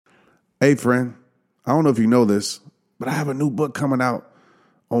Hey, friend, I don't know if you know this, but I have a new book coming out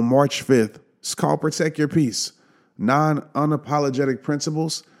on March 5th. It's called Protect Your Peace, 9 Unapologetic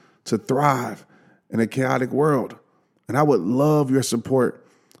Principles to Thrive in a Chaotic World. And I would love your support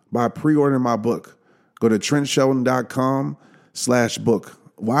by pre-ordering my book. Go to TrentShelton.com/book.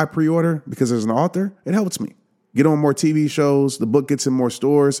 Why pre-order? Because as an author, it helps me. Get on more TV shows, the book gets in more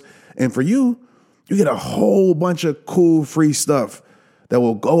stores, and for you, you get a whole bunch of cool free stuff that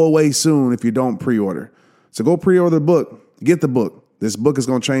will go away soon if you don't pre-order. So go pre-order the book. Get the book. This book is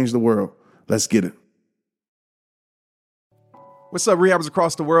going to change the world. Let's get it. What's up, rehabbers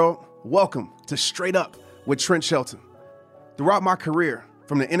across the world? Welcome to Straight Up with Trent Shelton. Throughout my career,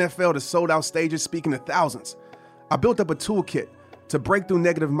 from the NFL to sold-out stages speaking to thousands, I built up a toolkit to break through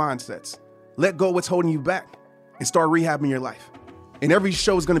negative mindsets, let go of what's holding you back, and start rehabbing your life. And every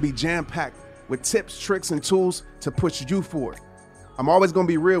show is going to be jam-packed with tips, tricks, and tools to push you forward. I'm always going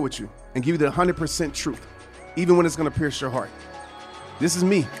to be real with you and give you the 100% truth, even when it's going to pierce your heart. This is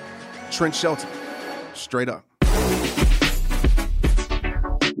me, Trent Shelton, straight up.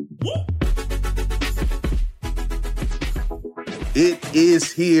 It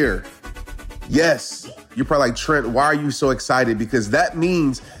is here. Yes. You're probably like, Trent, why are you so excited? Because that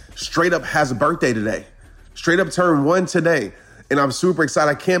means Straight Up has a birthday today. Straight Up turned 1 today. And I'm super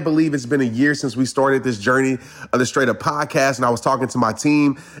excited. I can't believe it's been a year since we started this journey of the Straight Up podcast. And I was talking to my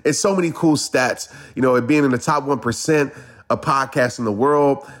team. It's so many cool stats. You know, it being in the top 1% of podcasts in the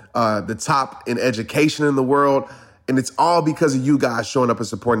world, the top in education in the world. And it's all because of you guys showing up and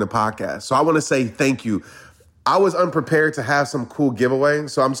supporting the podcast. So I want to say thank you. I was unprepared to have some cool giveaway.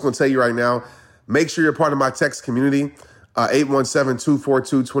 So I'm just going to tell you right now, make sure you're part of my text community,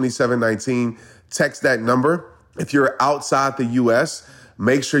 817-242-2719. Text that number. If you're outside the U.S.,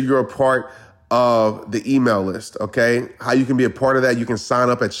 make sure you're a part of the email list, okay? How you can be a part of that, you can sign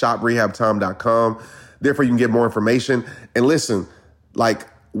up at shoprehabtime.com. Therefore, you can get more information. And listen, like,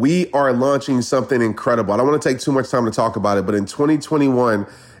 we are launching something incredible. I don't want to take too much time to talk about it, but in 2021,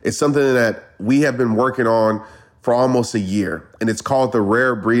 it's something that we have been working on for almost a year, and it's called the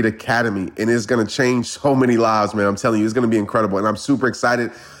Rare Breed Academy, and it's going to change so many lives, man. I'm telling you, it's going to be incredible, and I'm super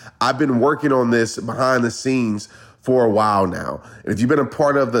excited. I've been working on this behind the scenes for a while now. And if you've been a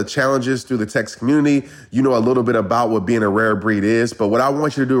part of the challenges through the text community, you know a little bit about what being a rare breed is. But what I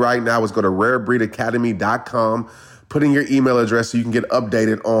want you to do right now is go to rarebreedacademy.com, put in your email address so you can get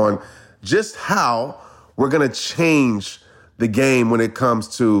updated on just how we're going to change the game when it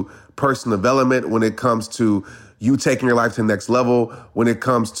comes to personal development, when it comes to you taking your life to the next level, when it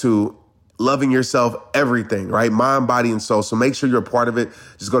comes to loving yourself, everything, right? Mind, body, and soul. So make sure you're a part of it.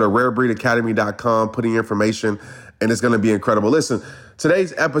 Just go to rarebreedacademy.com, put in your information, and it's going to be incredible. Listen,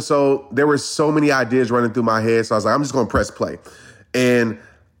 today's episode, there were so many ideas running through my head. So I was like, I'm just going to press play. And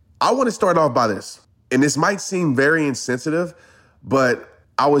I want to start off by this. And this might seem very insensitive, but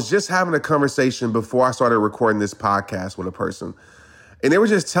I was just having a conversation before I started recording this podcast with a person. And they were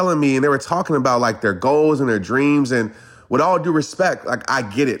just telling me, and they were talking about like their goals and their dreams. And with all due respect, like, I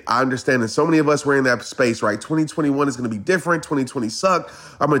get it. I understand that so many of us were in that space, right? 2021 is going to be different. 2020 sucked.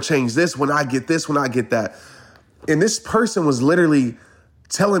 I'm going to change this when I get this, when I get that. And this person was literally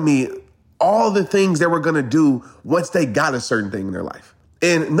telling me all the things they were going to do once they got a certain thing in their life.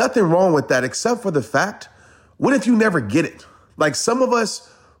 And nothing wrong with that, except for the fact, what if you never get it? Like, some of us,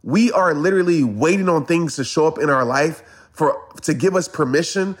 we are literally waiting on things to show up in our life to give us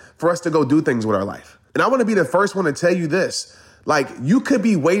permission for us to go do things with our life. And I want to be the first one to tell you this. Like, you could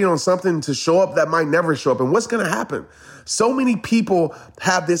be waiting on something to show up that might never show up. And what's going to happen? So many people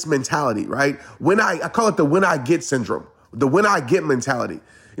have this mentality, right? I call it the when I get syndrome, the when I get mentality.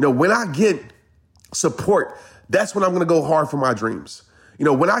 You know, when I get support, that's when I'm going to go hard for my dreams. You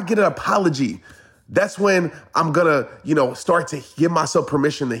know, when I get an apology, that's when I'm going to, start to give myself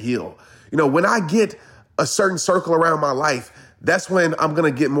permission to heal. You know, when I get a certain circle around my life, that's when I'm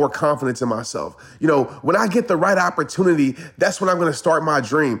going to get more confidence in myself. You know, when I get the right opportunity, that's when I'm going to start my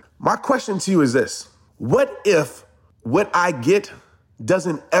dream. My question to you is this: what if what I get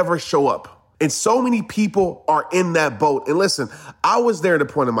doesn't ever show up? And so many people are in that boat. And listen, I was there at a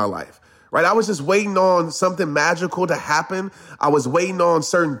point in my life, right? I was just waiting on something magical to happen. I was waiting on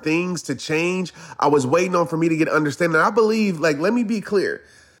certain things to change. I was waiting on for me to get understanding. And I believe, let me be clear.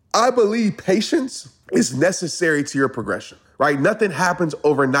 I believe patience is necessary to your progression, right? Nothing happens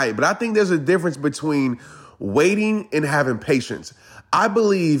overnight, but I think there's a difference between waiting and having patience. I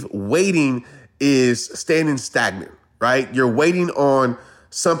believe waiting is standing stagnant, right? You're waiting on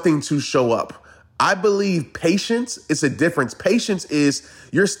something to show up. I believe patience is a difference. Patience is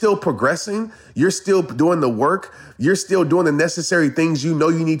you're still progressing. You're still doing the work. You're still doing the necessary things you know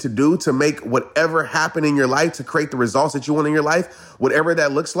you need to do to make whatever happen in your life, to create the results that you want in your life, whatever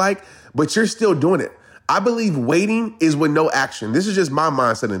that looks like, but you're still doing it. I believe waiting is with no action. This is just my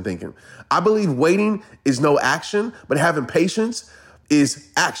mindset and thinking. I believe waiting is no action, but having patience is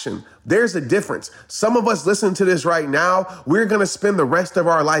action. There's a difference. Some of us listening to this right now, we're going to spend the rest of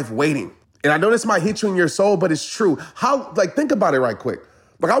our life waiting. And I know this might hit you in your soul, but it's true. Think about it right quick.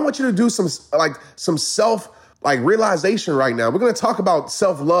 I want you to do some self realization right now. We're going to talk about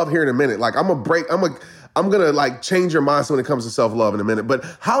self-love here in a minute. I'm going to change your mindset when it comes to self-love in a minute. But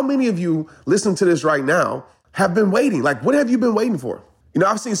how many of you listening to this right now have been waiting? What have you been waiting for?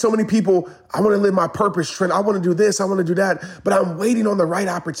 I've seen so many people, I want to live my purpose, Trent. I want to do this. I want to do that. But I'm waiting on the right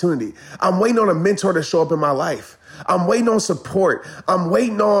opportunity. I'm waiting on a mentor to show up in my life. I'm waiting on support. I'm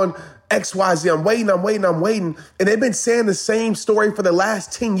waiting on XYZ. I'm waiting. And they've been saying the same story for the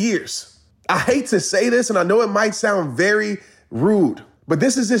last 10 years. I hate to say this, and I know it might sound very rude, but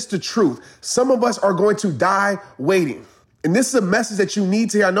this is just the truth. Some of us are going to die waiting. And this is a message that you need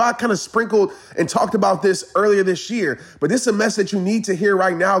to hear. I know I kind of sprinkled and talked about this earlier this year, but this is a message that you need to hear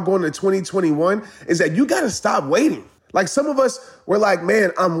right now going into 2021 is that you got to stop waiting. Some of us were like,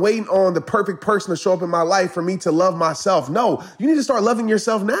 man, I'm waiting on the perfect person to show up in my life for me to love myself. No, you need to start loving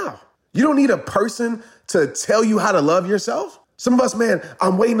yourself now. You don't need a person to tell you how to love yourself. Some of us, man,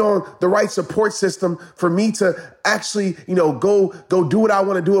 I'm waiting on the right support system for me to actually, go do what I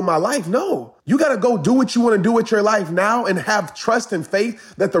want to do in my life. No, you got to go do what you want to do with your life now and have trust and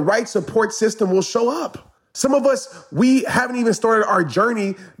faith that the right support system will show up. Some of us, we haven't even started our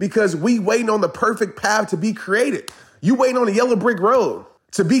journey because we waiting on the perfect path to be created. You waiting on a yellow brick road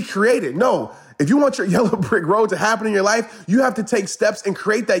to be created. No, if you want your yellow brick road to happen in your life, you have to take steps and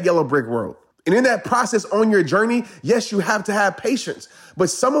create that yellow brick road. And in that process on your journey, yes, you have to have patience. But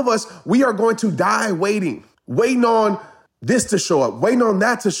some of us, we are going to die waiting on this to show up, waiting on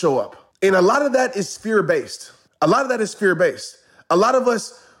that to show up. And a lot of that is fear-based. A lot of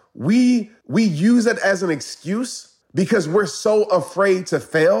us, we use it as an excuse because we're so afraid to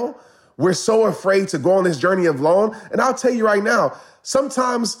fail. We're so afraid to go on this journey of alone. And I'll tell you right now,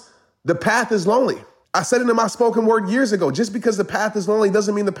 sometimes the path is lonely. I said it in my spoken word years ago. Just because the path is lonely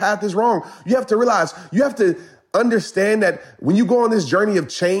doesn't mean the path is wrong. You have to realize, you have to understand that when you go on this journey of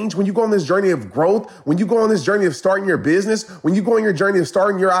change, when you go on this journey of growth, when you go on this journey of starting your business, when you go on your journey of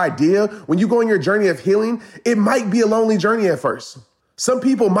starting your idea, when you go on your journey of healing, it might be a lonely journey at first. Some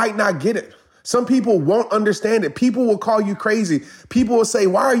people might not get it. Some people won't understand it. People will call you crazy. People will say,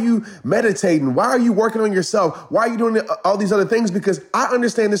 why are you meditating? Why are you working on yourself? Why are you doing all these other things? Because I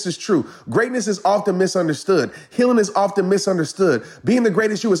understand this is true. Greatness is often misunderstood. Healing is often misunderstood. Being the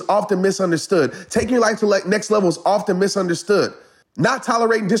greatest you is often misunderstood. Taking your life to the next level is often misunderstood. Not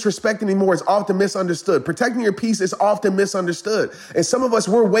tolerating disrespect anymore is often misunderstood. Protecting your peace is often misunderstood. And some of us,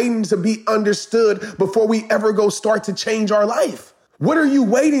 we're waiting to be understood before we ever go start to change our life. What are you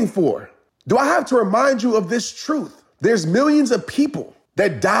waiting for? Do I have to remind you of this truth? There's millions of people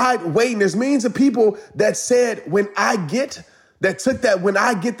that died waiting. There's millions of people that said, when I get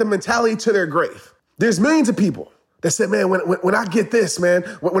the mentality to their grave. There's millions of people that said, man, when I get this, man,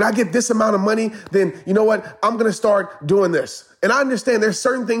 when I get this amount of money, then you know what? I'm going to start doing this. And I understand there's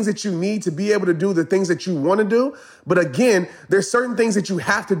certain things that you need to be able to do the things that you want to do. But again, there's certain things that you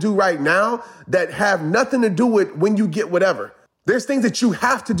have to do right now that have nothing to do with when you get whatever. There's things that you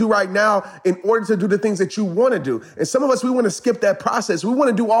have to do right now in order to do the things that you want to do. And some of us, we want to skip that process. We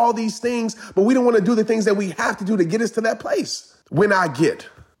want to do all these things, but we don't want to do the things that we have to do to get us to that place. When I get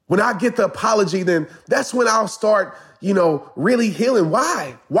the apology, then that's when I'll start, really healing.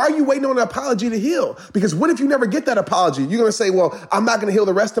 Why? Why are you waiting on an apology to heal? Because what if you never get that apology? You're going to say, well, I'm not going to heal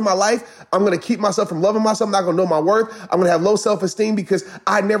the rest of my life. I'm going to keep myself from loving myself. I'm not going to know my worth. I'm going to have low self-esteem because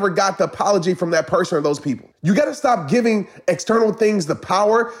I never got the apology from that person or those people. You got to stop giving external things the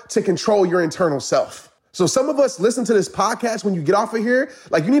power to control your internal self. So some of us listen to this podcast when you get off of here,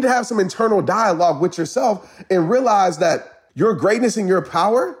 you need to have some internal dialogue with yourself and realize that your greatness and your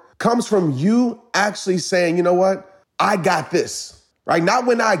power comes from you actually saying, you know what? I got this, right? Not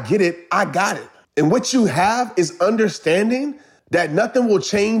when I get it, I got it. And what you have is understanding that nothing will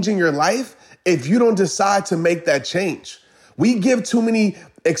change in your life if you don't decide to make that change. We give too many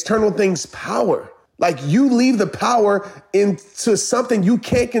external things power. You leave the power into something you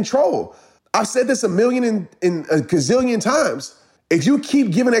can't control. I've said this a million and a gazillion times. If you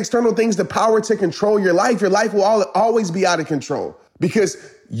keep giving external things the power to control your life will always be out of control because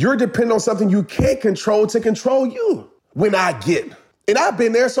you're dependent on something you can't control to control you. When I get, And I've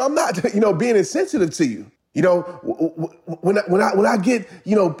been there, so I'm not, being insensitive to you. When I get,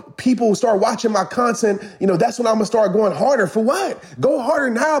 people start watching my content, that's when I'm gonna start going harder. For what? Go harder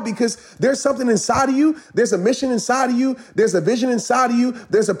now, because there's something inside of you. There's a mission inside of you. There's a vision inside of you.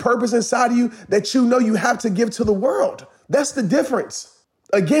 There's a purpose inside of you that you have to give to the world. That's the difference.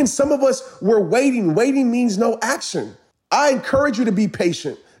 Again, some of us, we're waiting. Waiting means no action. I encourage you to be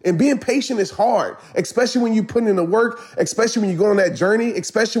patient. And being patient is hard, especially when you put in the work, especially when you go on that journey,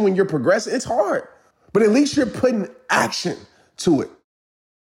 especially when you're progressing. It's hard. But at least you're putting action to it.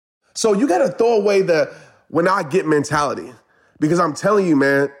 So you got to throw away the when I get mentality, because I'm telling you,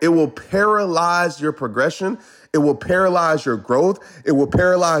 man, it will paralyze your progression. It will paralyze your growth. It will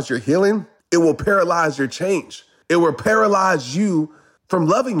paralyze your healing. It will paralyze your change. It will paralyze you from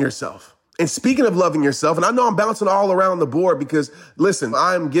loving yourself. And speaking of loving yourself, and I know I'm bouncing all around the board because, listen,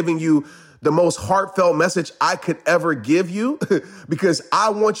 I'm giving you the most heartfelt message I could ever give you because I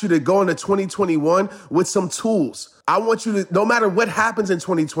want you to go into 2021 with some tools. I want you to, no matter what happens in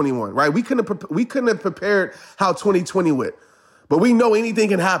 2021, right? We couldn't have prepared how 2020 went, but we know anything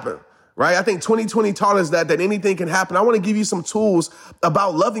can happen, right? I think 2020 taught us that anything can happen. I want to give you some tools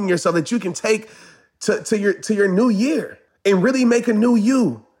about loving yourself that you can take to your new year and really make a new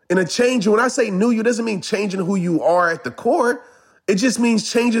you and a change. When I say new you, doesn't mean changing who you are at the core. It just means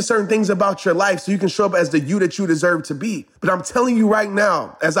changing certain things about your life so you can show up as the you that you deserve to be. But I'm telling you right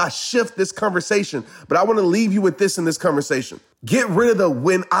now, as I shift this conversation, but I want to leave you with this in this conversation. Get rid of the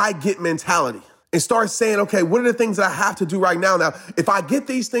when I get mentality and start saying, okay, what are the things that I have to do right now? Now, if I get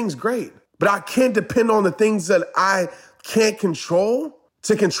these things, great, but I can't depend on the things that I can't control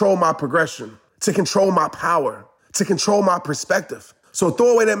to control my progression, to control my power, to control my perspective. So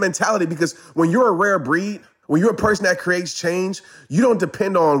throw away that mentality, because when you're a rare breed, when you're a person that creates change, you don't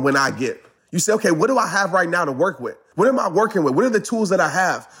depend on when I get. You say, okay, what do I have right now to work with? What am I working with? What are the tools that I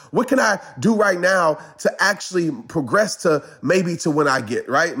have? What can I do right now to actually progress to maybe to when I get,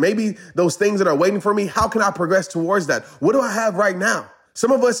 right? Maybe those things that are waiting for me, how can I progress towards that? What do I have right now?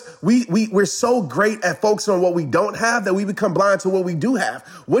 Some of us, we're so great at focusing on what we don't have that we become blind to what we do have.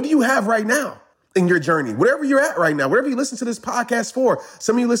 What do you have right now in your journey? Whatever you're at right now, whatever you listen to this podcast for.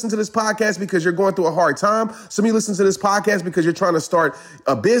 Some of you listen to this podcast because you're going through a hard time. Some of you listen to this podcast because you're trying to start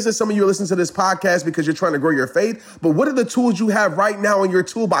a business. Some of you listen to this podcast because you're trying to grow your faith. But what are the tools you have right now in your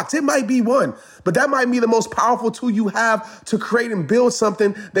toolbox? It might be one, but that might be the most powerful tool you have to create and build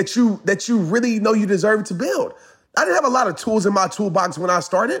something that you really know you deserve to build. I didn't have a lot of tools in my toolbox when I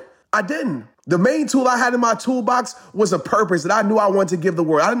started. I didn't. The main tool I had in my toolbox was a purpose that I knew I wanted to give the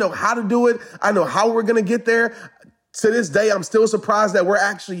world. I didn't know how to do it. I know how we're going to get there. To this day, I'm still surprised that we're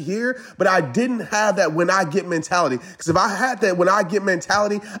actually here, but I didn't have that when I get mentality. Because if I had that when I get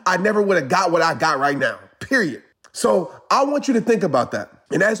mentality, I never would have got what I got right now, period. So I want you to think about that.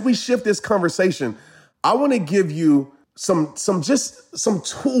 And as we shift this conversation, I want to give you some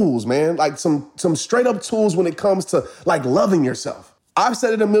tools, man, like some straight up tools when it comes to like loving yourself. I've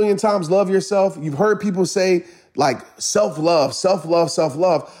said it a million times, love yourself. You've heard people say like self-love.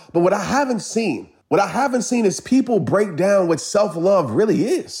 But what I haven't seen is people break down what self-love really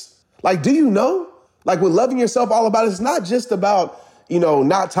is. Like, do you know? Like what loving yourself all about, it's not just about,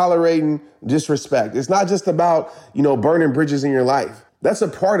 not tolerating disrespect. It's not just about, burning bridges in your life. That's a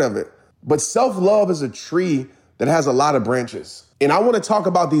part of it. But self-love is a tree that has a lot of branches. And I want to talk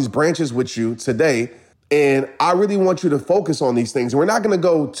about these branches with you today. And I really want you to focus on these things. We're not going to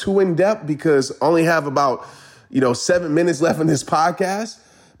go too in depth because I only have about, 7 minutes left in this podcast.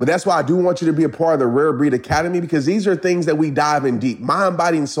 But that's why I do want you to be a part of the Rare Breed Academy, because these are things that we dive in deep, mind,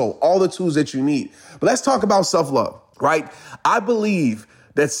 body, and soul, all the tools that you need. But let's talk about self-love, right? I believe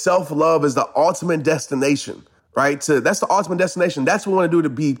that self-love is the ultimate destination, right? That's the ultimate destination. That's what we want to do, to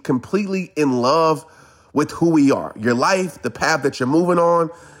be completely in love with who we are, your life, the path that you're moving on,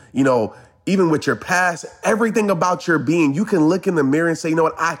 even with your past, everything about your being. You can look in the mirror and say, you know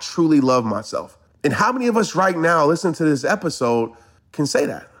what, I truly love myself. And how many of us right now listening to this episode can say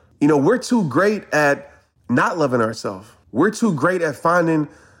that? We're too great at not loving ourselves. We're too great at finding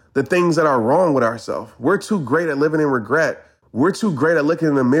the things that are wrong with ourselves. We're too great at living in regret. We're too great at looking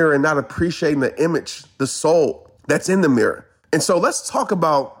in the mirror and not appreciating the image, the soul that's in the mirror. And so let's talk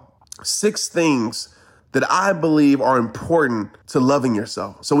about 6 things that I believe are important to loving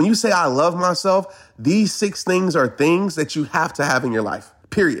yourself. So when you say I love myself, these 6 things are things that you have to have in your life,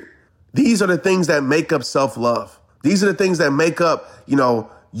 period. These are the things that make up self-love. These are the things that make up,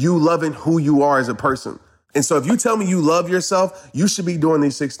 you loving who you are as a person. And so if you tell me you love yourself, you should be doing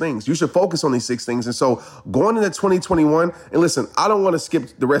these 6 things. You should focus on these 6 things. And so going into 2021, and listen, I don't want to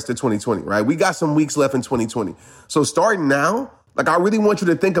skip the rest of 2020, right? We got some weeks left in 2020. So starting now, Like, I really want you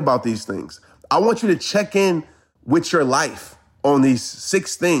to think about these things. I want you to check in with your life on these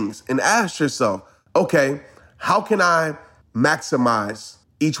 6 things and ask yourself, okay, how can I maximize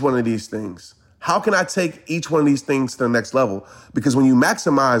each one of these things? How can I take each one of these things to the next level? Because when you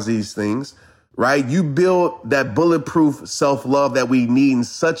maximize these things, right, you build that bulletproof self-love that we need in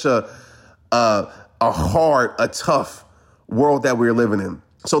such a hard, a tough world that we're living in.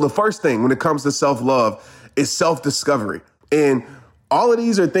 So the first thing when it comes to self-love is self-discovery. And all of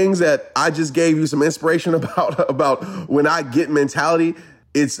these are things that I just gave you some inspiration about when I get mentality.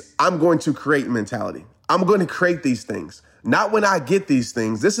 It's I'm going to create mentality. I'm going to create these things. Not when I get these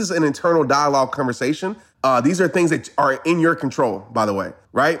things. This is an internal dialogue conversation. These are things that are in your control, by the way,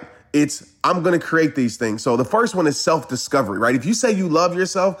 right? I'm going to create these things. So the first one is self-discovery, right? If you say you love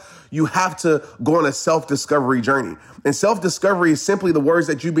yourself, you have to go on a self-discovery journey. And self-discovery is simply the words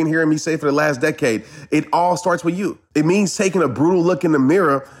that you've been hearing me say for the last decade. It all starts with you. It means taking a brutal look in the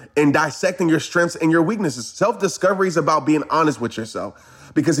mirror and dissecting your strengths and your weaknesses. Self-discovery is about being honest with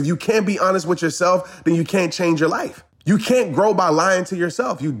yourself. Because if you can't be honest with yourself, then you can't change your life. You can't grow by lying to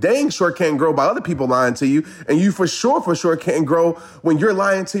yourself. You dang sure can't grow by other people lying to you. And you for sure can't grow when you're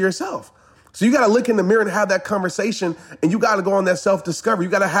lying to yourself. So you got to look in the mirror and have that conversation, and you got to go on that self-discovery. You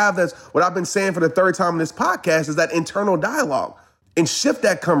got to have that, what I've been saying for the 3rd time in this podcast, is that internal dialogue, and shift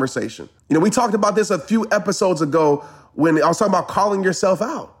that conversation. You know, we talked about this a few episodes ago when I was talking about calling yourself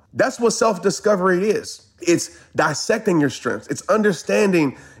out. That's what self-discovery is. It's dissecting your strengths. It's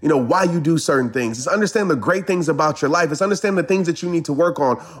understanding, why you do certain things. It's understanding the great things about your life. It's understanding the things that you need to work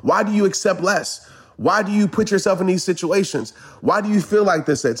on. Why do you accept less? Why do you put yourself in these situations? Why do you feel like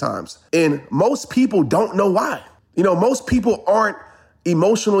this at times? And most people don't know why. Most people aren't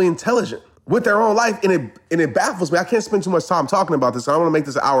emotionally intelligent with their own life. And it baffles me. I can't spend too much time talking about this. I don't want to make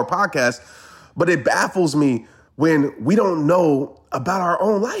this an hour podcast, but it baffles me when we don't know about our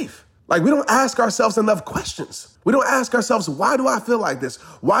own life. Like, we don't ask ourselves enough questions. We don't ask ourselves, why do I feel like this?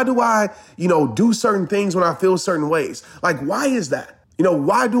 Why do I, do certain things when I feel certain ways? Like, why is that?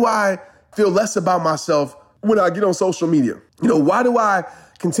 Why do I feel less about myself when I get on social media? Why do I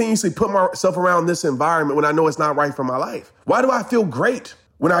continuously put myself around this environment when I know it's not right for my life? Why do I feel great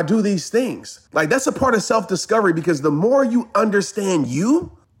when I do these things? Like, that's a part of self-discovery, because the more you understand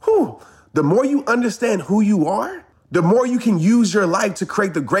the more you understand who you are, the more you can use your life to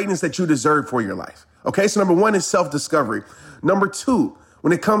create the greatness that you deserve for your life. Okay, so number 1 is self-discovery. Number 2,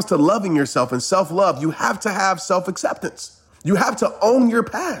 when it comes to loving yourself and self-love, you have to have self-acceptance. You have to own your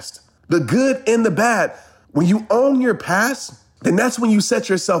past, the good and the bad. When you own your past, then that's when you set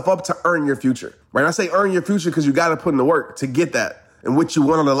yourself up to earn your future, right? I say earn your future because you got to put in the work to get that and what you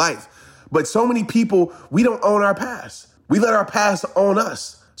want out of life. But so many people, we don't own our past. We let our past own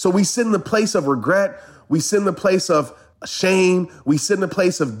us. So we sit in the place of regret. We sit in the place of shame. We sit in the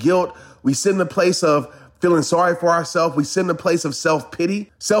place of guilt. We sit in the place of feeling sorry for ourselves. We sit in the place of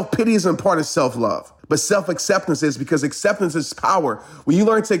self-pity. Self-pity isn't part of self-love, but self-acceptance is, because acceptance is power. When you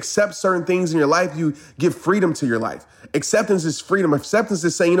learn to accept certain things in your life, you give freedom to your life. Acceptance is freedom. Acceptance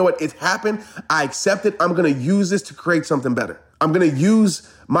is saying, it happened. I accept it. I'm going to use this to create something better. I'm going to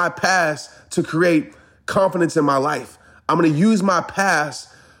use my past to create confidence in my life. I'm going to use my past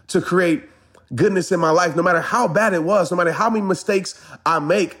to create goodness in my life. No matter how bad it was, no matter how many mistakes I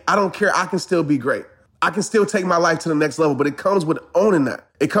make, I don't care. I can still be great. I can still take my life to the next level, but it comes with owning that.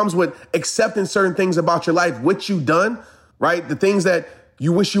 It comes with accepting certain things about your life, what you've done, right? The things that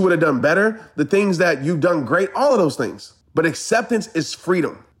you wish you would have done better, the things that you've done great, all of those things. But acceptance is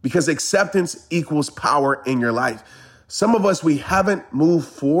freedom, because acceptance equals power in your life. Some of us, we haven't moved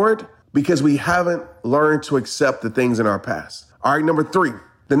forward because we haven't learned to accept the things in our past. All right, number 3.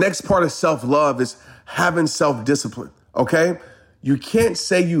 The next part of self-love is having self-discipline, okay? You can't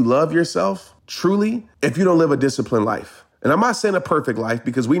say you love yourself truly if you don't live a disciplined life. And I'm not saying a perfect life,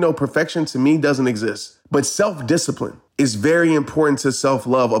 because we know perfection to me doesn't exist. But self-discipline is very important to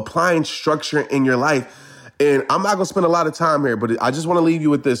self-love, applying structure in your life. And I'm not going to spend a lot of time here, but I just want to leave you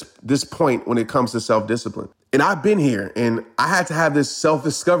with this point when it comes to self-discipline. And I've been here, and I had to have this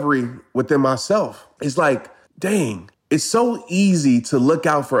self-discovery within myself. It's like, dang, it's so easy to look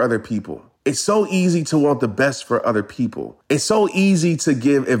out for other people. It's so easy to want the best for other people. It's so easy to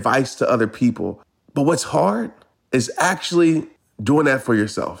give advice to other people. But what's hard is actually doing that for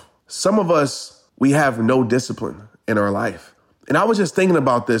yourself. Some of us, we have no discipline in our life. And I was just thinking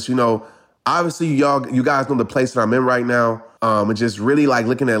about this, obviously you guys know the place that I'm in right now. And just really like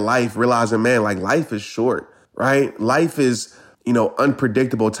looking at life, realizing, man, like life is short, right? Life is,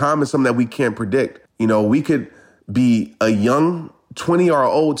 unpredictable. Time is something that we can't predict. We could be a young 20 or an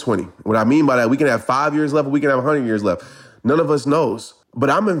old 20. What I mean by that, we can have 5 years left, or we can have 100 years left. None of us knows. But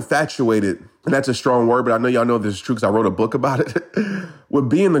I'm infatuated, and that's a strong word, but I know y'all know this is true because I wrote a book about it, with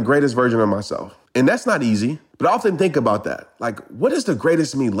being the greatest version of myself. And that's not easy, but I often think about that. Like, what does the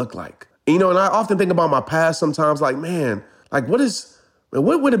greatest me look like? And I often think about my past sometimes, like, man, like what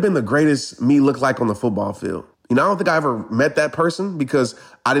would have been the greatest me look like on the football field? I don't think I ever met that person because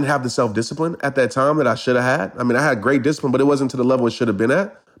I didn't have the self-discipline at that time that I should have had. I mean, I had great discipline, but it wasn't to the level it should have been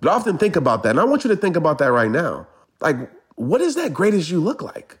at. But I often think about that, and I want you to think about that right now. Like, what does that greatest you look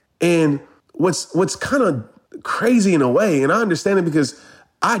like? And what's kind of crazy in a way, and I understand it because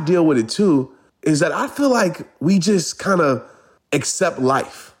I deal with it too, is that I feel like we just kind of accept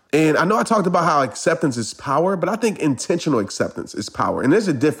life. And I know I talked about how acceptance is power, but I think intentional acceptance is power. And there's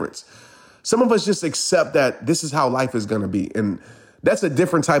a difference. Some of us just accept that this is how life is going to be. And that's a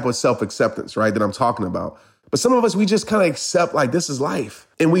different type of self-acceptance, right, that I'm talking about. But some of us, we just kind of accept like this is life.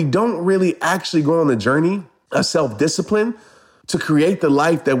 And we don't really actually go on the journey of self-discipline to create the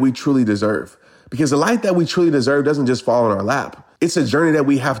life that we truly deserve. Because the life that we truly deserve doesn't just fall in our lap. It's a journey that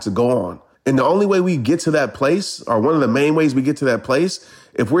we have to go on. And the only way we get to that place, or one of the main ways we get to that place,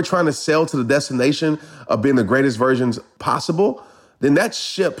 if we're trying to sail to the destination of being the greatest versions possible, then that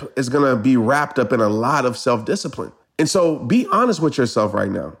ship is going to be wrapped up in a lot of self-discipline. And so be honest with yourself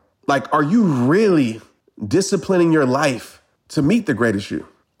right now. Like, are you really disciplining your life to meet the greatest you?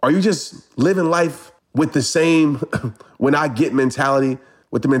 Are you just living life with the same when I get mentality,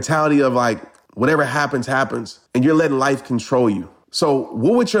 with the mentality of like, whatever happens, happens, and you're letting life control you? So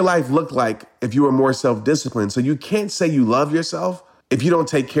what would your life look like if you were more self-disciplined? So you can't say you love yourself if you don't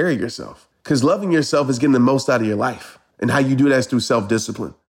take care of yourself, because loving yourself is getting the most out of your life. And how you do that is through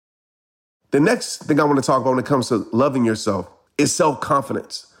self-discipline. The next thing I want to talk about when it comes to loving yourself is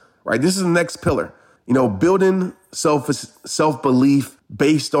self-confidence, right? This is the next pillar. Building self-belief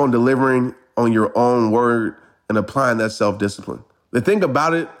based on delivering on your own word and applying that self-discipline. The thing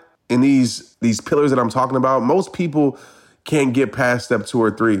about it in these pillars that I'm talking about, most people can't get past step 2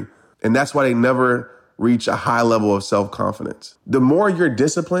 or 3. And that's why they never reach a high level of self-confidence. The more you're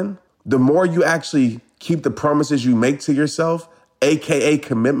disciplined, the more you actually keep the promises you make to yourself, AKA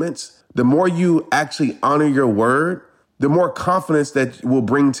commitments, the more you actually honor your word, the more confidence that will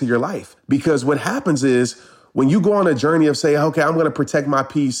bring to your life. Because what happens is when you go on a journey of saying, okay, I'm going to protect my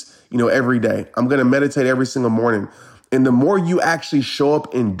peace, every day, I'm going to meditate every single morning. And the more you actually show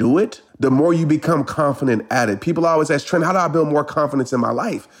up and do it, the more you become confident at it. People always ask, Trent, how do I build more confidence in my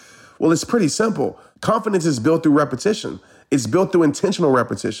life? Well, it's pretty simple. Confidence is built through repetition. It's built through intentional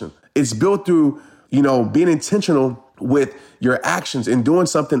repetition. It's built through being intentional with your actions and doing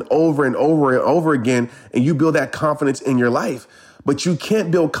something over and over and over again, and you build that confidence in your life. But you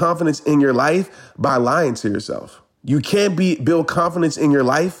can't build confidence in your life by lying to yourself. You can't build confidence in your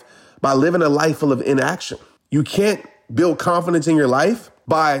life by living a life full of inaction. You can't build confidence in your life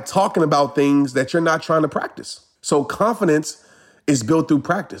by talking about things that you're not trying to practice. So confidence is built through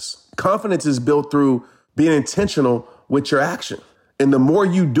practice. Confidence is built through being intentional with your action. And the more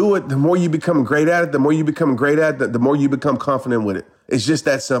you do it, the more you become great at it. The more you become great at it, the more you become confident with it. It's just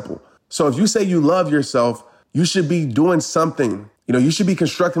that simple. So if you say you love yourself, you should be doing something. You should be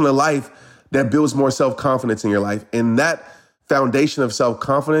constructing a life that builds more self-confidence in your life. And that foundation of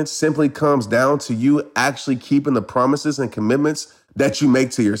self-confidence simply comes down to you actually keeping the promises and commitments that you make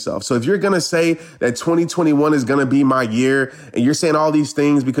to yourself. So if you're going to say that 2021 is going to be my year, and you're saying all these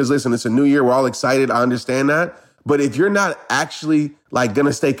things because, listen, it's a new year, we're all excited, I understand that. But if you're not actually going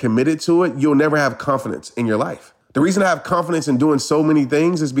to stay committed to it, you'll never have confidence in your life. The reason I have confidence in doing so many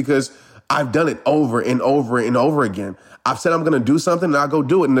things is because I've done it over and over and over again. I've said I'm going to do something and I go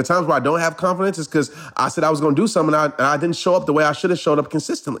do it. And the times where I don't have confidence is because I said I was going to do something and I didn't show up the way I should have showed up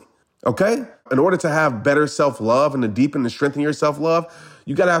consistently. Okay? In order to have better self-love and to deepen and strengthen your self-love,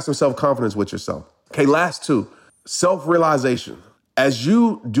 you got to have some self-confidence with yourself. Okay, last 2, self-realization. As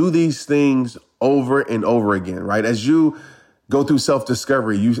you do these things over and over again, right? As you go through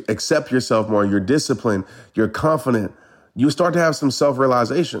self-discovery, you accept yourself more, you're disciplined, you're confident, you start to have some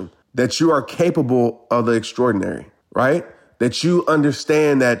self-realization that you are capable of the extraordinary, right? That you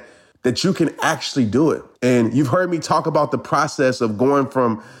understand that you can actually do it. And you've heard me talk about the process of going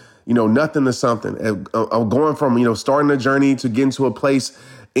from, nothing to something, of going from, starting a journey to getting to a place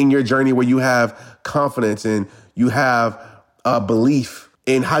in your journey where you have confidence and you have belief.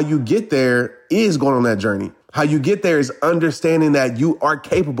 And how you get there is going on that journey. How you get there is understanding that you are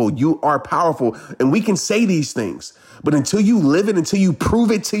capable, you are powerful, and we can say these things. But until you live it, until you prove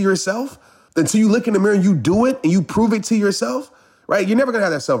it to yourself, until you look in the mirror and you do it and you prove it to yourself, right? You're never going to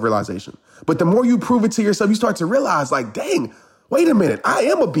have that self-realization. But the more you prove it to yourself, you start to realize, dang, wait a minute, I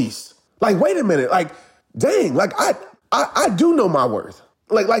am a beast. Wait a minute, dang, I do know my worth.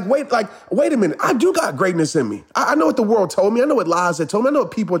 Wait a minute. I do got greatness in me. I know what the world told me. I know what lies they told me. I know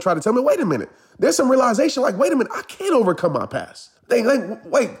what people try to tell me. Wait a minute. There's some realization wait a minute. I can't overcome my past. Wait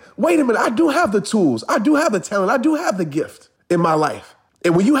a minute. I do have the tools. I do have the talent. I do have the gift in my life.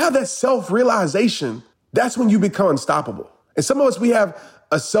 And when you have that self-realization, that's when you become unstoppable. And some of us, we have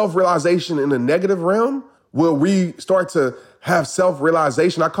a self-realization in the negative realm where we start to have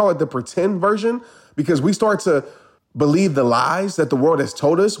self-realization. I call it the pretend version because we start to believe the lies that the world has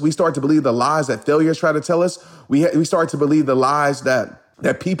told us. We start to believe the lies that failures try to tell us. We start to believe the lies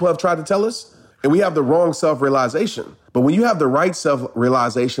that people have tried to tell us. And we have the wrong self-realization. But when you have the right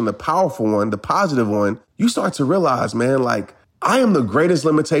self-realization, the powerful one, the positive one, you start to realize, man, like, I am the greatest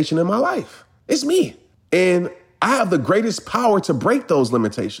limitation in my life. It's me. And I have the greatest power to break those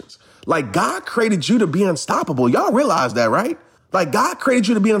limitations. Like, God created you to be unstoppable. Y'all realize that, right? Like, God created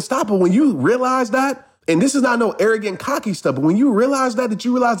you to be unstoppable. When you realize that, and this is not no arrogant, cocky stuff, but when you realize that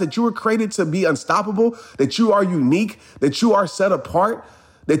you realize that you were created to be unstoppable, that you are unique, that you are set apart,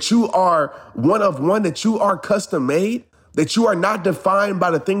 that you are one of one, that you are custom made, that you are not defined by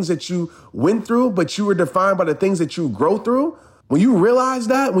the things that you went through, but you are defined by the things that you grow through. When you realize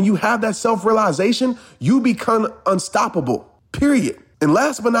that, when you have that self-realization, you become unstoppable, period. And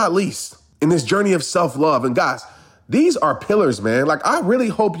last but not least, in this journey of self-love, and guys, these are pillars, man. Like, I really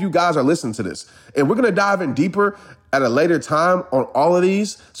hope you guys are listening to this. And we're going to dive in deeper at a later time on all of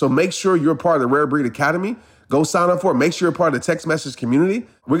these. So make sure you're part of the Rare Breed Academy. Go sign up for it. Make sure you're part of the text message community.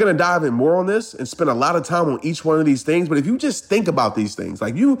 We're going to dive in more on this and spend a lot of time on each one of these things. But if you just think about these things,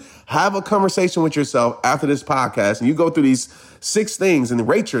 like you have a conversation with yourself after this podcast and you go through these 6 things and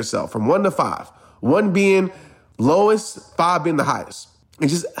rate yourself from 1 to 5, 1 being lowest, 5 being the highest, and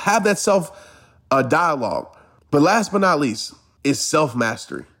just have that dialogue. But last but not least is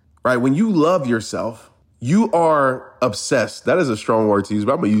self-mastery, right? When you love yourself, you are obsessed. That is a strong word to use,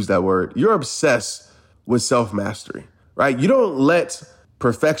 but I'm going to use that word. You're obsessed with self-mastery, right? You don't let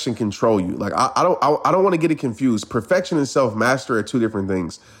perfection control you. Like, I don't want to get it confused. Perfection and self-mastery are 2 different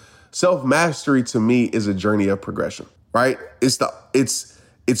things. Self-mastery to me is a journey of progression, right? It's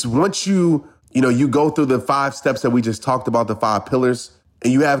once you go through the 5 steps that we just talked about, the 5 pillars,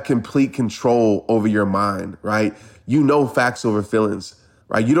 and you have complete control over your mind, right? You know facts over feelings,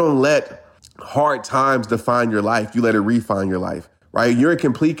 right? You don't let hard times define your life. You let it refine your life, right? You're in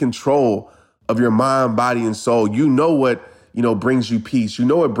complete control of your mind, body, and soul. You know what, brings you peace. You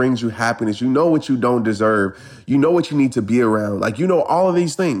know what brings you happiness. You know what you don't deserve. You know what you need to be around. Like, you know all of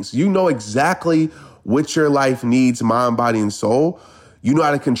these things. You know exactly what your life needs, mind, body, and soul. You know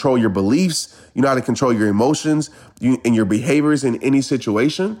how to control your beliefs. You know how to control your emotions and your behaviors in any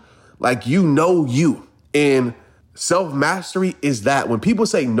situation. Like, you know you. And self-mastery is that. When people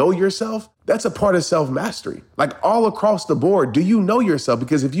say know yourself, that's a part of self-mastery. Like, all across the board, do you know yourself?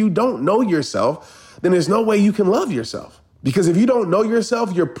 Because if you don't know yourself, then there's no way you can love yourself. Because if you don't know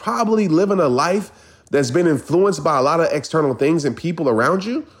yourself, you're probably living a life that's been influenced by a lot of external things and people around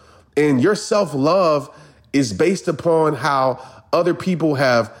you. And your self-love is based upon how other people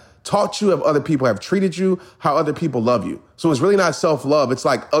have taught you, how other people have treated you, how other people love you. So it's really not self-love. It's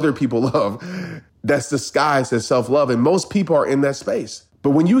like other people love. That's disguised as self-love. And most people are in that space. But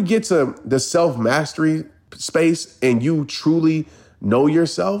when you get to the self-mastery space and you truly know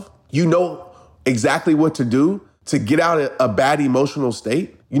yourself, you know exactly what to do to get out of a bad emotional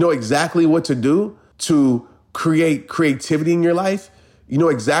state. You know exactly what to do to create creativity in your life. You know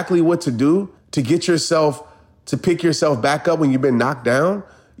exactly what to do to get yourself, to pick yourself back up when you've been knocked down.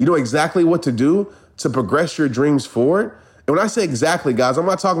 You know exactly what to do to progress your dreams forward. And when I say exactly, guys, I'm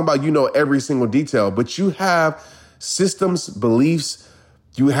not talking about, every single detail, but you have systems, beliefs,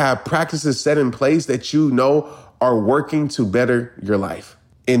 you have practices set in place that you know are working to better your life.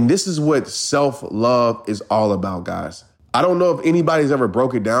 And this is what self-love is all about, guys. I don't know if anybody's ever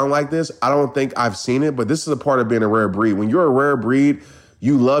broke it down like this. I don't think I've seen it, but this is a part of being a rare breed. When you're a rare breed,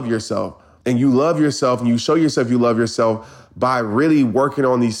 you love yourself. And you love yourself and you show yourself you love yourself by really working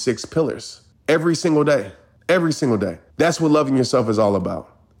on these 6 pillars every single day. Every single day. That's what loving yourself is all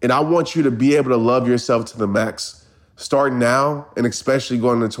about. And I want you to be able to love yourself to the max, starting now and especially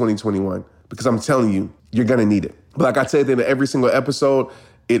going into 2021, because I'm telling you, you're going to need it. But like I said at the end of every single episode,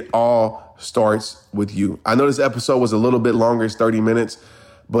 it all starts with you. I know this episode was a little bit longer, it's 30 minutes,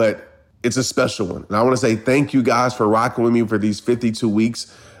 but it's a special one. And I want to say thank you guys for rocking with me for these 52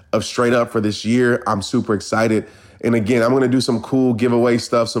 weeks of Straight Up for this year. I'm super excited. And again, I'm going to do some cool giveaway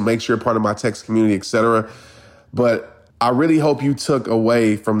stuff, so make sure you're part of my text community, etc. But I really hope you took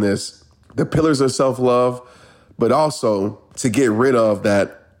away from this the pillars of self-love, but also to get rid of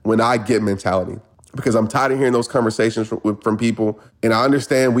that when I get mentality. because I'm tired of hearing those conversations from people. And I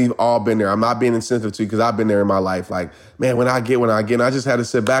understand we've all been there. I'm not being insensitive to you because I've been there in my life. Like, man, when I get, and I just had to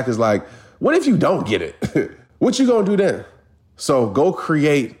sit back. It's like, what if you don't get it? What you gonna do then? So go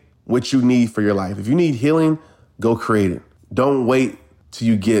create what you need for your life. If you need healing, go create it. Don't wait till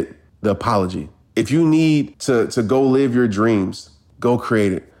you get the apology. If you need to go live your dreams, go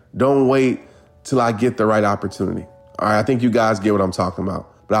create it. Don't wait till I get the right opportunity. All right, I think you guys get what I'm talking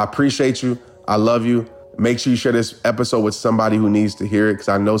about. But I appreciate you. I love you. Make sure you share this episode with somebody who needs to hear it, because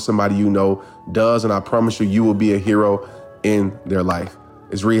I know somebody you know does, and I promise you, you will be a hero in their life.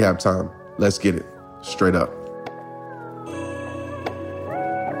 It's rehab time. Let's get it. Straight up.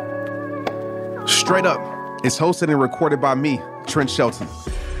 Straight Up is hosted and recorded by me, Trent Shelton.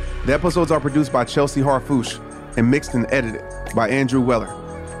 The episodes are produced by Chelsea Harfouche and mixed and edited by Andrew Weller.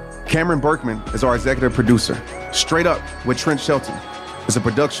 Cameron Berkman is our executive producer. Straight Up with Trent Shelton is a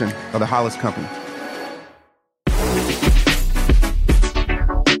production of the Hollis Company.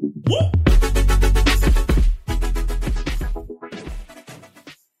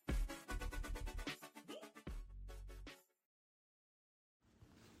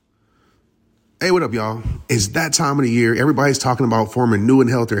 Hey, what up, y'all? It's that time of the year. Everybody's talking about forming new and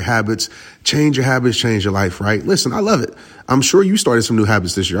healthier habits. Change your habits, change your life, right? Listen, I love it. I'm sure you started some new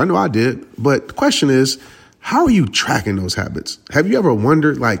habits this year. I know I did. But the question is, how are you tracking those habits? Have you ever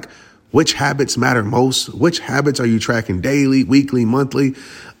wondered, which habits matter most? Which habits are you tracking daily, weekly, monthly?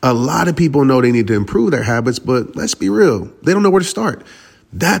 A lot of people know they need to improve their habits, but let's be real. They don't know where to start.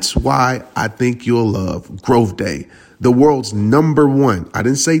 That's why I think you'll love Growth Day, the world's number one, I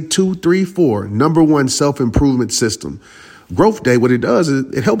didn't say 2, 3, 4, number one self-improvement system. Growth Day, what it does is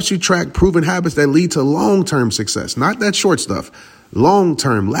it helps you track proven habits that lead to long-term success, not that short stuff.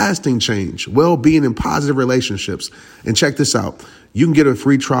 Long-term, lasting change, well-being, and positive relationships. And check this out. You can get a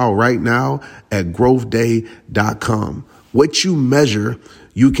free trial right now at growthday.com. What you measure,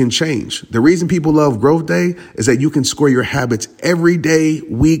 you can change. The reason people love Growth Day is that you can score your habits every day,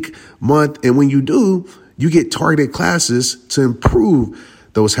 week, month, and when you do, you get targeted classes to improve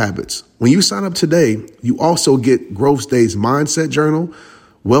those habits. When you sign up today, you also get Growth Day's mindset journal,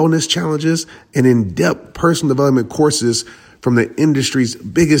 wellness challenges, and in-depth personal development courses from the industry's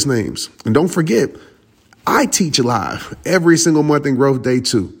biggest names. And don't forget, I teach live every single month in Growth Day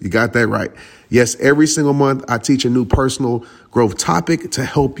too. You got that right. Yes, every single month I teach a new personal growth topic to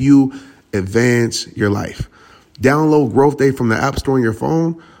help you advance your life. Download Growth Day from the App Store on your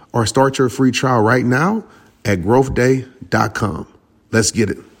phone or start your free trial right now at growthday.com. Let's get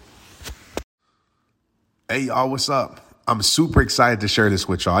it. Hey, y'all, what's up? I'm super excited to share this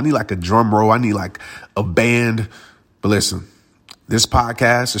with y'all. I need a drum roll. I need a band. But listen, this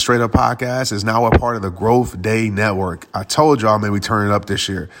podcast, the Straight Up Podcast, is now a part of the Growth Day Network. I told y'all, man, we turn it up this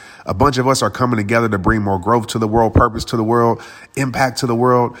year. A bunch of us are coming together to bring more growth to the world, purpose to the world, impact to the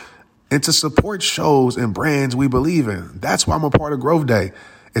world, and to support shows and brands we believe in. That's why I'm a part of Growth Day.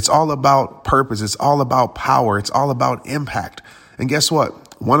 It's all about purpose. It's all about power. It's all about impact. And guess what?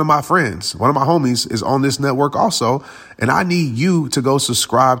 One of my friends, one of my homies is on this network also. And I need you to go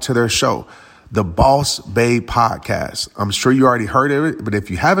subscribe to their show, the Boss Babe Podcast. I'm sure you already heard of it, but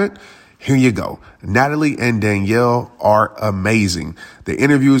if you haven't, here you go. Natalie and Danielle are amazing. The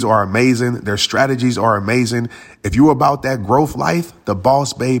interviews are amazing. Their strategies are amazing. If you're about that growth life, the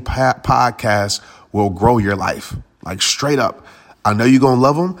Boss Babe Podcast will grow your life. Straight up. I know you're going to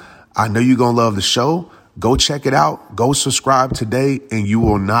love them. I know you're going to love the show. Go check it out. Go subscribe today and you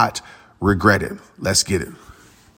will not regret it. Let's get it.